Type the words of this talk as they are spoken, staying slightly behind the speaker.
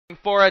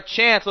For a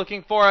chance,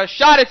 looking for a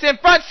shot. It's in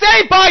front,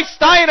 saved by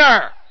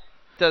Steiner.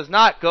 Does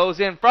not, goes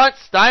in front.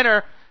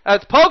 Steiner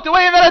has poked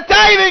away, and then a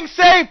diving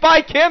save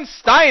by Kim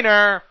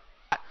Steiner.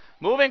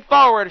 Moving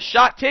forward,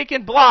 shot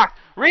taken, blocked.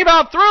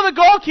 Rebound through the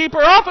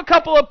goalkeeper, off a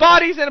couple of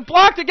bodies, and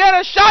blocked again.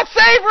 A shot,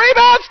 save,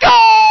 rebound, score!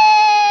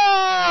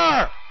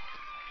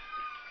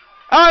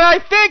 And I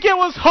think it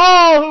was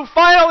Hall who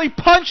finally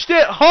punched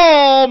it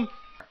home.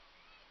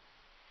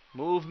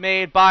 Move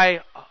made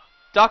by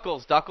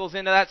Duckles. Duckles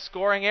into that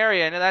scoring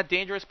area, into that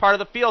dangerous part of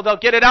the field. They'll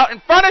get it out in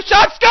front. A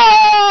shot, score!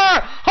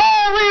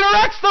 Hall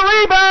redirects the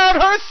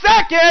rebound, her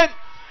second,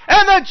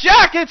 and the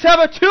Jackets have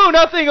a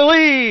 2-0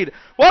 lead.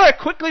 What a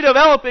quickly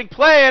developing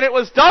play, and it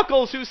was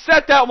Duckles who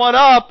set that one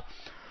up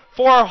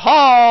for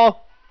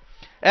Hall.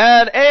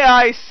 And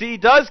AIC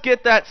does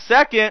get that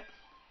second.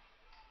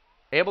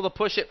 Able to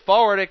push it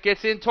forward. It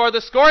gets in toward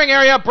the scoring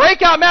area.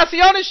 Breakout,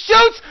 Masionis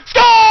shoots,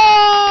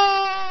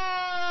 scores!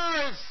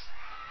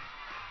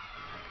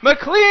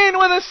 McLean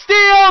with a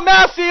steal.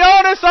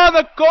 Masionis on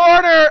the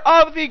corner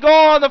of the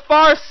goal on the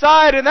far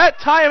side, and that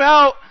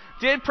timeout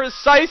did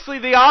precisely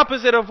the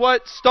opposite of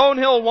what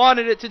Stonehill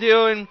wanted it to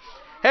do, and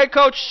head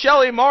coach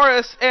Shelly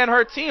Morris and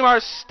her team are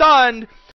stunned